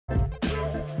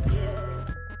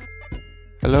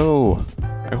Hello!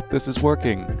 I hope this is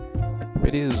working. If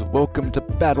it is, welcome to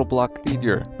Battleblock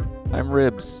Theater. I'm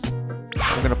Ribs.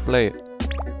 I'm gonna play it.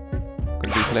 I'm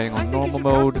gonna be playing on normal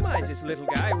mode. Customize this little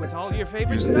guy with all your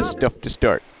favorite Use this stuff to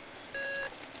start.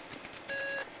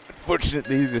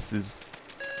 Unfortunately, this is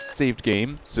saved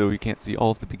game, so you can't see all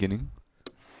of the beginning.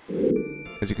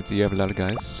 As you can see, I have a lot of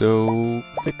guys, so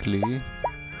quickly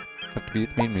have to be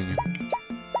at the main menu.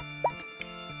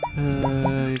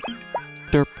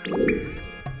 Derp.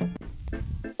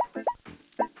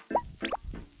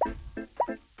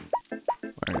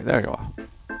 Alright, there you are.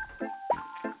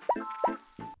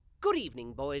 Good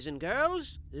evening, boys and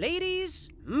girls, ladies,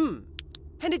 and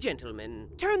a gentleman.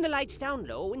 Turn the lights down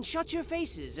low and shut your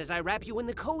faces as I wrap you in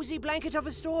the cozy blanket of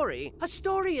a story. A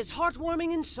story as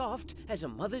heartwarming and soft as a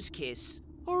mother's kiss.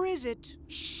 Or is it?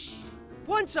 Shh.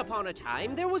 Once upon a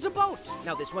time, there was a boat.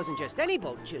 Now, this wasn't just any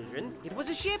boat, children. It was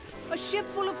a ship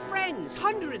full of friends,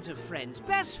 hundreds of friends,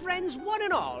 best friends, one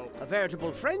and all. A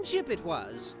veritable friendship it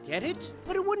was. Get it?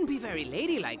 But it wouldn't be very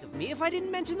ladylike of me if I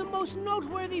didn't mention the most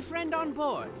noteworthy friend on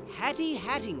board, Hattie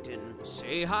Hattington.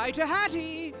 Say hi to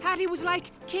Hattie. Hattie was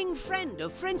like king friend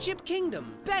of Friendship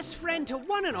Kingdom, best friend to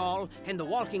one and all, and the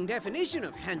walking definition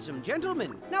of handsome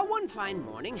gentleman. Now, one fine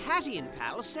morning, Hattie and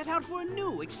pals set out for a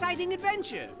new, exciting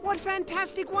adventure. What fantastic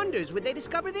wonders would they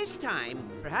discover this time?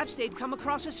 Perhaps they'd come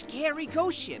across a scary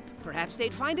ghost ship. Perhaps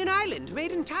they'd find an island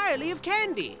made entirely of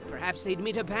candy. Perhaps they'd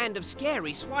meet a band of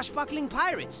scary, swashbuckling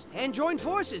pirates and join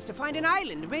forces to find an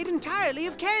island made entirely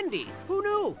of candy. Who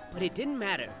knew? But it didn't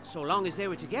matter. So long as they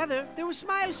were together, there were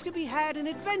smiles to be had and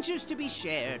adventures to be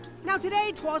shared. Now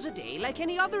today, 'twas a day like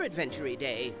any other adventure-y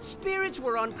day. Spirits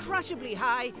were uncrushably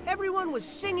high, everyone was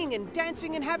singing and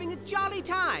dancing and having a jolly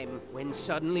time, when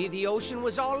suddenly the ocean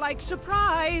was all like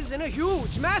surprise, and a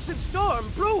huge, massive storm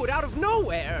brewed out of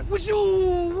nowhere. Boy,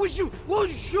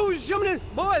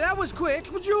 that was quick.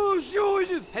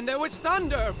 And there was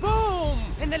thunder, boom,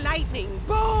 and the lightning,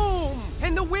 boom,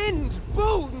 and the wind,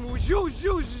 boom,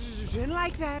 and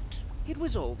like that, it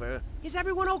was over. Is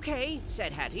everyone okay?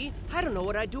 Said Hattie. I don't know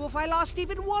what I'd do if I lost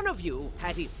even one of you,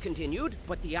 Hattie continued.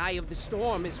 But the eye of the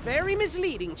storm is very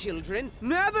misleading, children.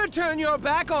 Never turn your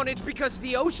back on it, because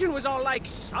the ocean was all like,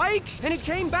 psych! And it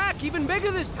came back even bigger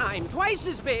this time, twice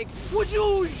as big.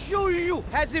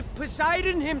 As if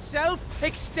Poseidon himself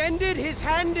extended his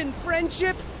hand in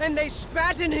friendship and they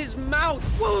spat in his mouth.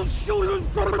 Boy,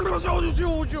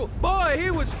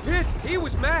 he was pissed. He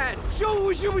was mad.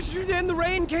 And the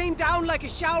rain came down like a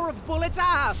shower of bullets,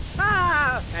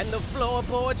 and the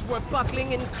floorboards were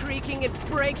buckling and creaking and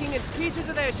breaking, and pieces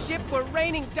of their ship were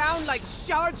raining down like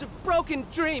shards of broken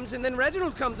dreams. And then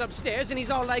Reginald comes upstairs and he's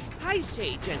all like, I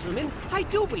say, gentlemen, I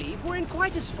do believe we're in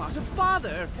quite a spot of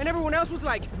bother. And everyone else was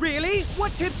like, really?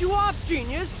 What tipped you off,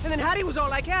 genius? And then Hattie was all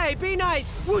like, hey, be nice.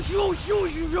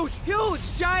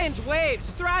 Huge giant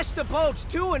waves thrashed the boat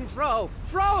to and fro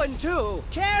and to,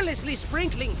 carelessly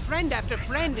sprinkling friend after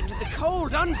friend into the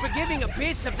cold, unforgiving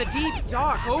abyss of the deep,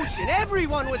 dark ocean.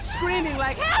 Everyone was screaming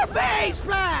like, help me!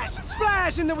 Splash!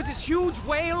 Splash! And there was this huge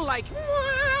whale like,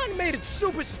 and made it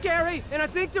super scary. And I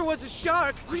think there was a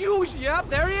shark. Yep,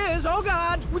 there he is. Oh,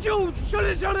 God.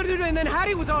 And then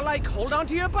Hattie was all like, hold on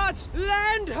to your butts.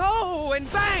 Land ho!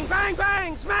 And bang, bang,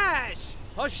 bang, smash!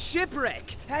 A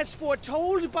shipwreck, as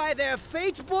foretold by their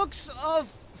fate books of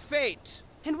fate.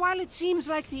 And while it seems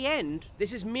like the end,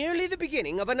 this is merely the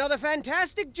beginning of another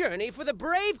fantastic journey for the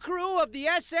brave crew of the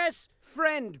SS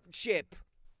Friendship.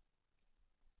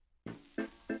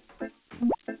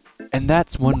 And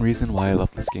that's one reason why I love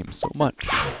this game so much.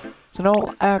 So now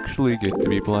I'll actually get to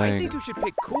be playing. I think you should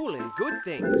pick cool and good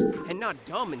things, and not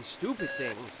dumb and stupid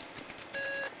things.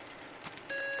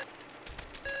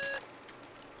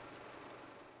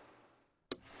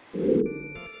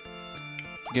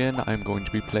 Again, I'm going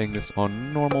to be playing this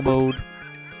on normal mode.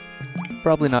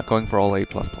 Probably not going for all A++.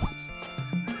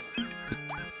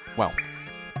 Wow.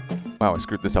 Wow, I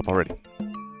screwed this up already.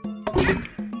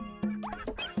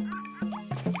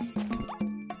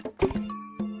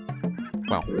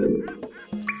 Wow.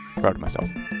 Proud of myself.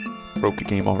 Broke the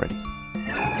game already.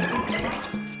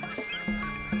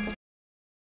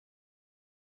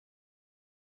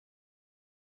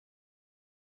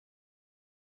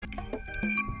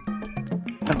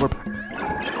 And we're back.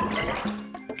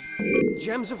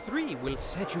 Gems of 3 will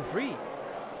set you free.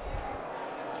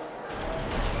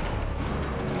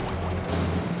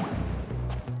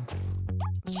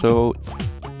 So, it's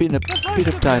been a bit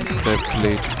of time since I've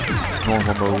played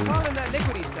normal mode.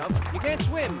 You can't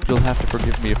swim. You'll have to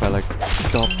forgive me if I like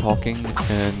stop talking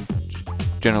and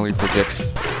generally forget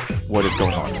what is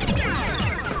going on.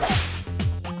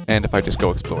 And if I just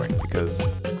go exploring, because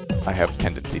I have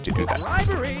tendency to do that.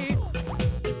 Bribery!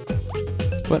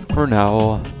 But for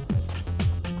now,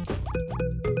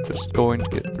 just going to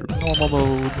get through normal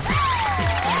mode,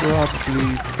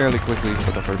 probably fairly quickly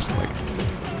for the first, like,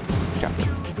 chapter.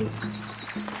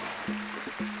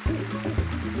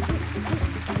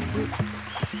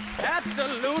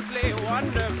 Absolutely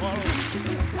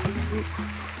wonderful!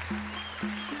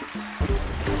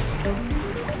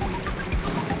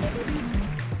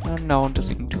 And now on to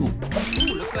scene 2.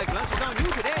 Ooh, looks like lunch is on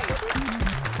you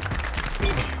today.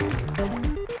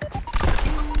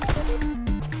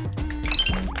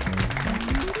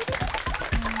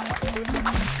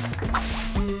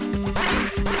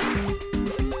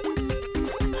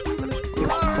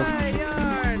 Alright,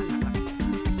 yarn!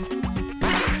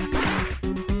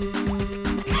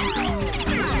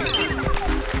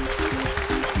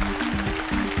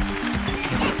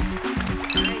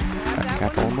 That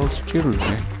cat almost killed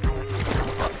me.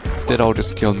 Instead, I'll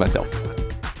just kill myself.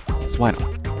 So why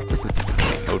not? This is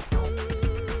insane mode.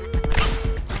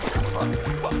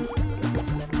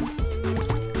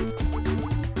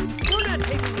 You're not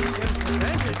taking these gems for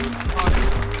granted,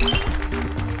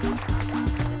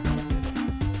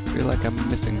 I feel like I'm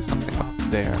missing something up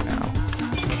there now.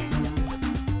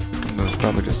 And that was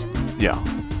probably just... yeah.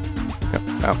 Yep,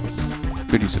 that was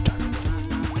good use of time.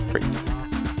 Great.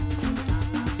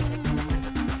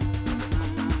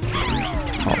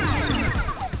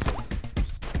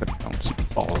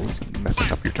 Balls messing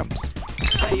up your jumps.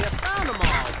 Hey, you found them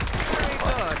all! Very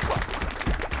good.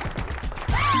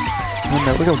 And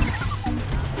there we go.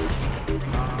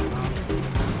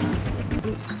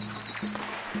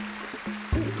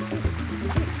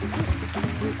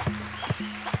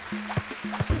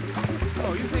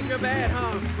 Oh, you think you're bad,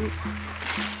 huh?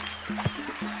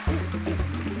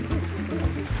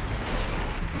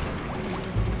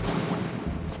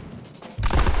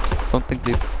 Don't think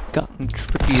they've gotten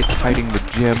tricky at hiding the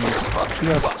gems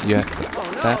just yet, but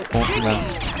Oh, no. that won't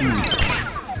last too long.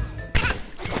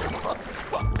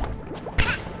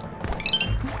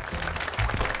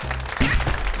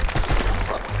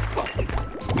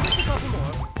 Just a couple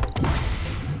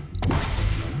more.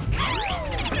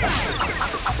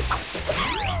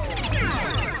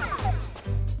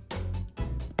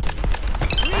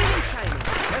 Clean and shiny,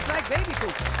 just like baby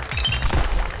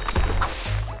poops.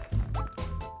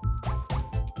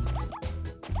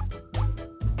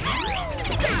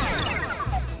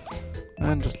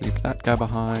 And just leave that guy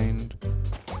behind.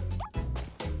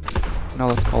 Now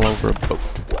let's call over a boat.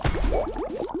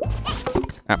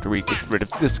 After we get rid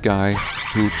of this guy,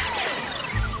 who...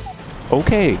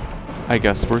 okay, I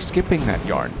guess we're skipping that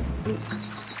yarn.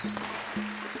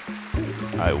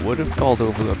 I would have called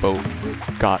over the boat,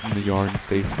 gotten the yarn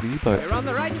safely, but We're on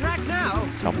the right track now.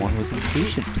 someone was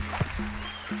impatient.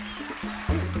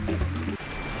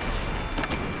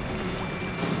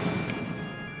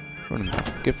 From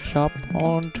the gift shop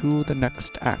on to the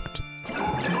next act.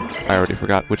 I already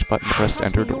forgot which button to press to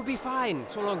enter You'll doors. be fine,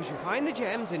 so long as you find the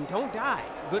gems and don't die.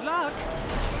 Good luck.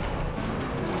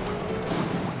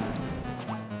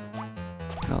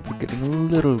 Now we're getting a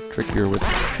little trickier with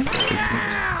placement.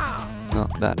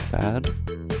 Not that bad.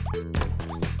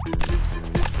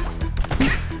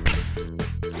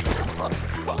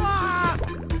 Ah!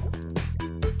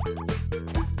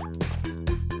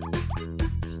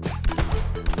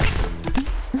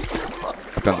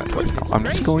 I've done that twice now. I'm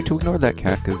just going to ignore that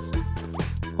cat because,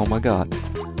 oh my god.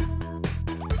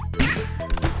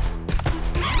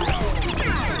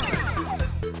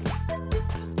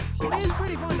 It is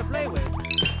pretty fun to play with.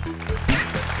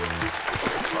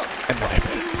 And then I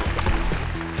bet.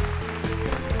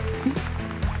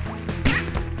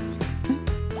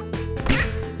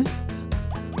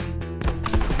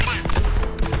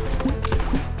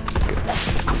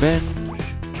 Revenge.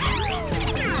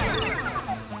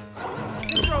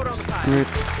 Throw it on the fire. Grit.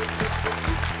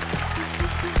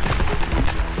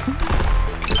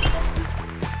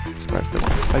 Surprised there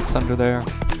weren't spikes under there.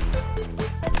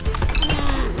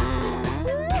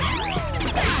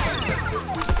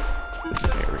 This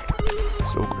is varied.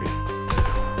 So great.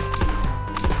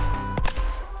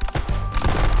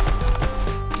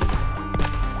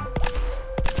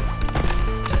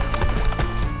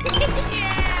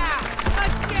 Yeah! A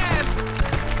gem!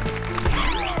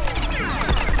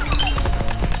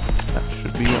 That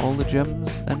should be all the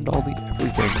gems and all the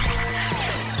everything.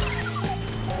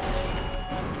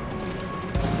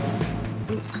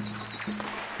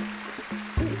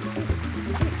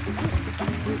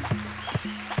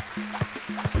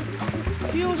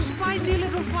 You spicy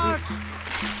little fart!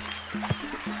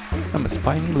 I'm a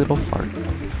spiny little fart.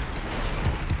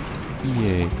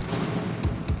 Yay.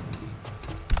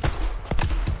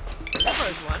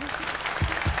 first one.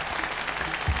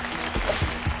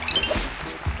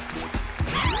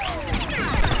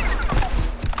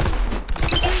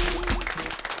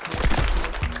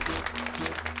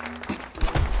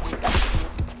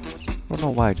 I don't know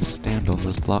why I just stand on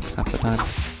those blocks half the time.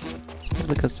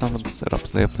 Probably because some of the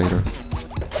setups they have later.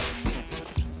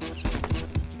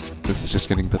 This is just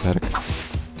getting pathetic.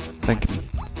 Thank you.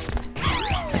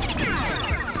 Thank you.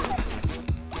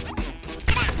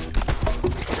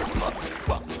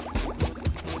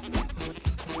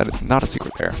 That is not a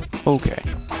secret there. Okay.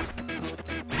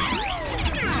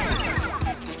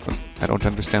 I don't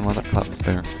understand why that cloud is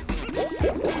there.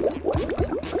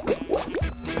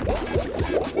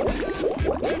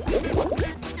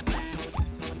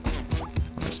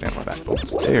 Understand why that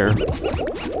bolt's there.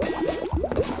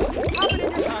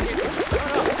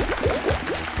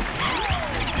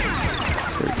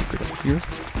 Very secret up here.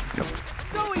 Nope.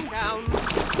 Going down.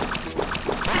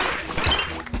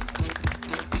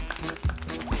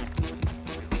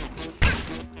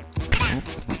 Oh,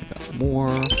 we got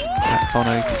more. That's all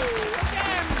nice.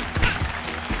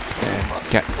 And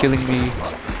cat's killing me.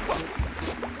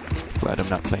 Glad I'm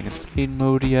not playing insane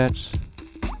mode yet.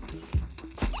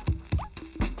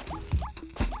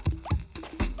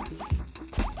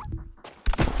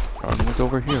 Garden was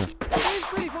over here. It's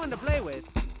pretty fun to play with.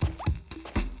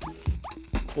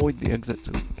 Avoid the exit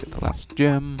so we can get the last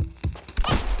gem.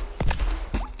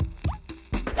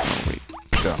 Oh wait,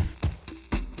 go.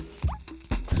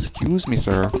 Excuse me,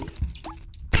 sir.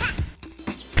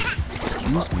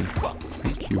 Excuse me.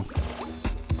 Thank you.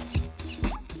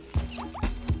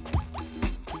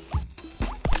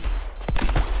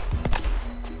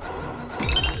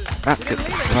 That gets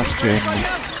the last gem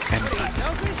empty.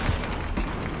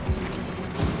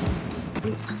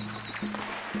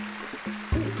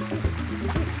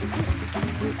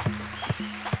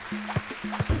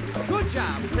 Good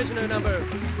job, prisoner number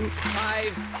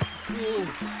 5, 2,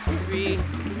 3, 2.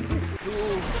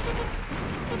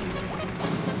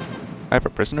 I have a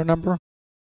prisoner number?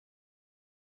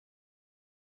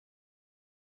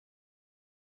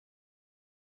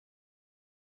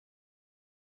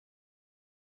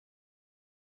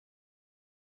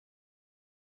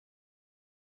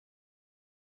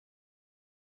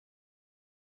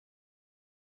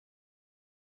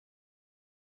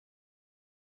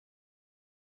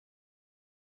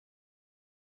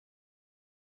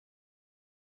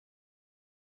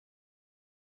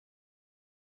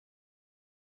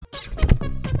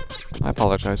 I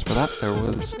apologize for that. There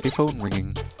was a phone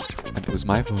ringing, and it was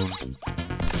my phone.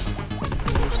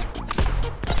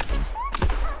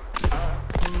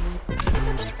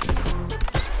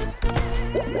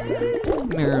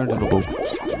 Come here, little boat.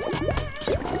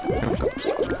 There we go.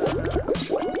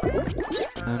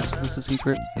 Is this a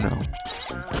secret? No.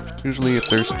 Usually if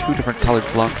there's two different colored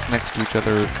blocks next to each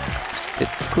other, it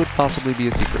could possibly be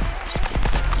a secret.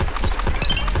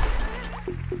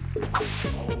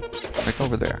 Like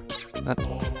over there. That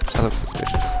looks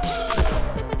suspicious.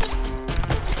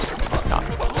 Not.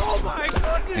 Oh my goodness.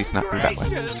 At least not through that way.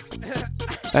 gracious.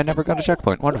 I never got a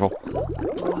checkpoint. Wonderful.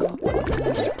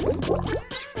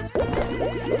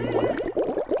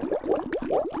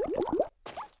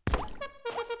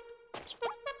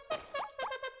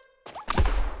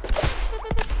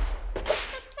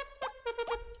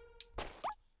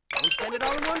 Don't spend it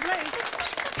all in one place.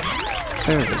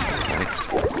 There it is.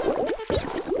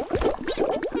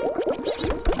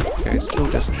 Okay, still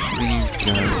just these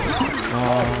guys.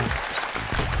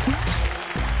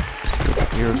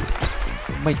 Here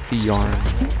might be yarn.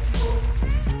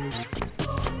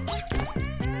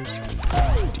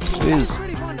 It is.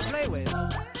 Pretty fun to play with.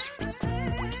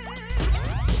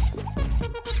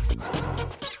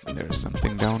 There's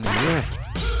something down here.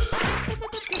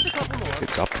 Just a couple more.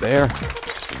 It's up there.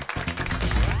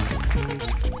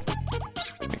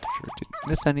 Make sure it didn't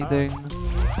miss anything.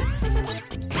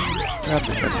 Grab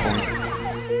the checkpoint.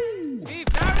 Be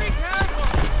very careful.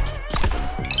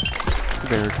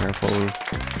 Very careful.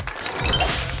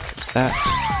 That.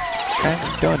 And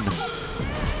done.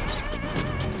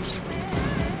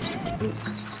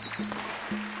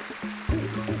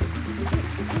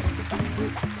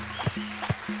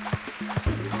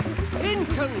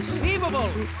 Inconceivable.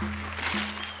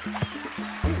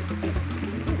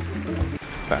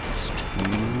 That's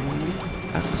two.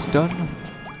 That's done.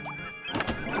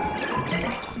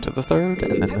 To the third,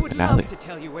 and then I the would finale love to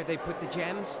tell you where they put the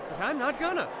gems, but I'm not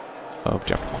gonna. of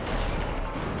chapter 1.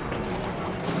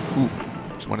 Ooh,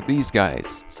 there's one of these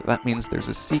guys. So that means there's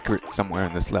a secret somewhere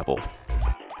in this level.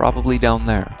 Probably down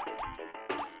there.